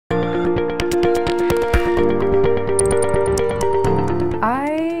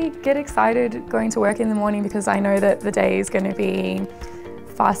get excited going to work in the morning because I know that the day is going to be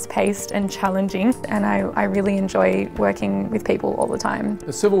fast-paced and challenging, and I really enjoy working with people all the time.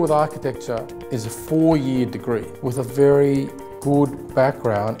 The Civil with Architecture is a 4-year degree with a very good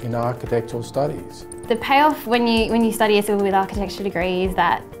background in architectural studies. The payoff when you study a Civil with Architecture degree is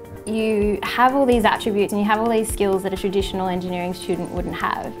that you have all these attributes and you have all these skills that a traditional engineering student wouldn't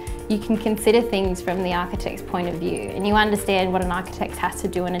have. You can consider things from the architect's point of view and you understand what an architect has to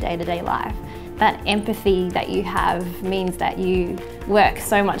do in a day-to-day life. That empathy that you have means that you work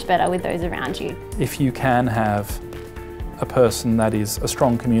so much better with those around you. If you can have a person that is a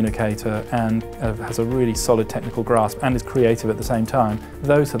strong communicator and has a really solid technical grasp and is creative at the same time,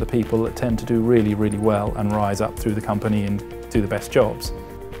 those are the people that tend to do really, really well and rise up through the company and do the best jobs.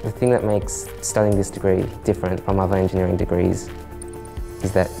 The thing that makes studying this degree different from other engineering degrees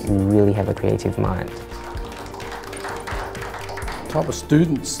is that you really have a creative mind. The type of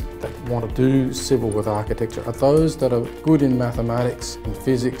students that want to do Civil with Architecture are those that are good in mathematics and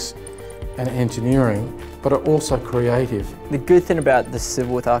physics and engineering, but are also creative. The good thing about the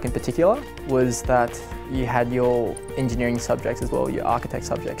Civil with Arch in particular was that you had your engineering subjects as well, your architect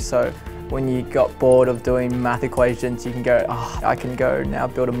subjects. So when you got bored of doing math equations, you can go, oh, I can go now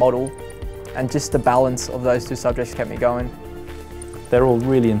build a model. And just the balance of those two subjects kept me going. They're all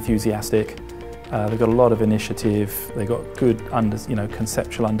really enthusiastic. They've got a lot of initiative. They've got good,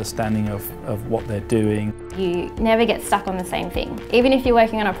 conceptual understanding of what they're doing. You never get stuck on the same thing. Even if you're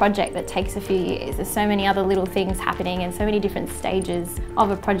working on a project that takes a few years, there's so many other little things happening and so many different stages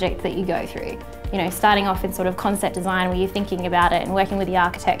of a project that you go through. You know, starting off in sort of concept design where you're thinking about it and working with the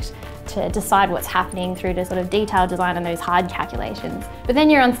architect to decide what's happening through to sort of detailed design and those hard calculations. But then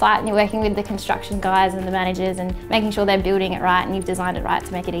you're on site and you're working with the construction guys and the managers and making sure they're building it right and you've designed it right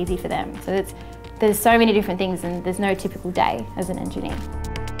to make it easy for them. So there's so many different things and there's no typical day as an engineer.